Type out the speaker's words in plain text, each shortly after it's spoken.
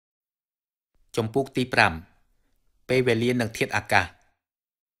ចំពុកទី5ពេលវេលានិងធាតុអាកាស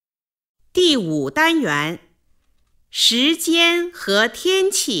第5单元时间和天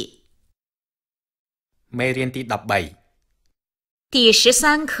气មេរៀនទី13第13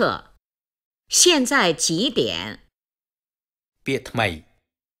课现在几点ពាក្យថ្មី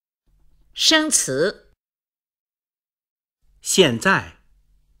生词现在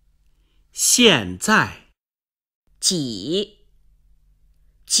现在几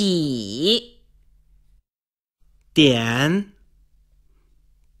点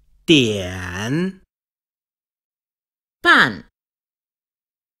点半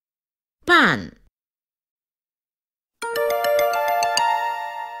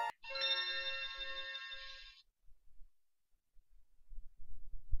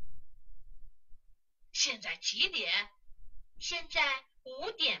现在几点？现在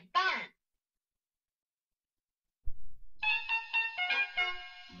5点半。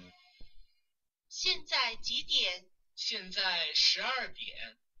现在几点？现在12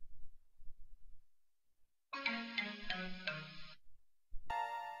点。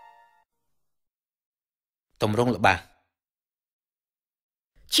ទម្រង់ល្បះ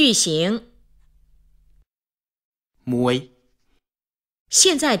句型1现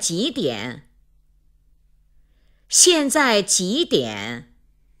在几点现在几点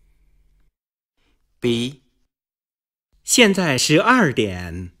2现在12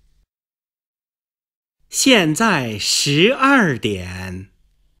点现在12点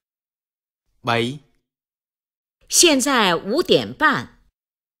3现在5点半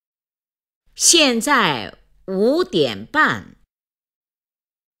现在5点半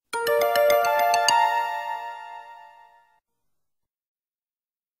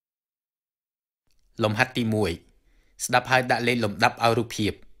លំហាត់ទី1ស្ដាប់ហើយដាក់លេខលំដាប់ឲ្យរូបភា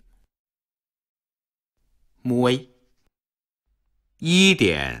ព1 1点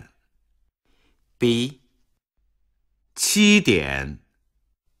2 7点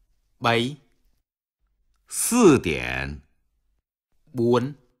3 4点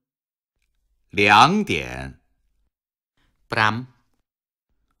4 2点5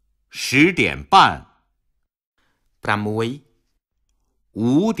 10点半6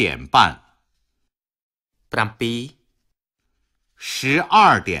 5点半7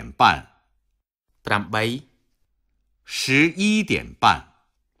 12点半8 11点半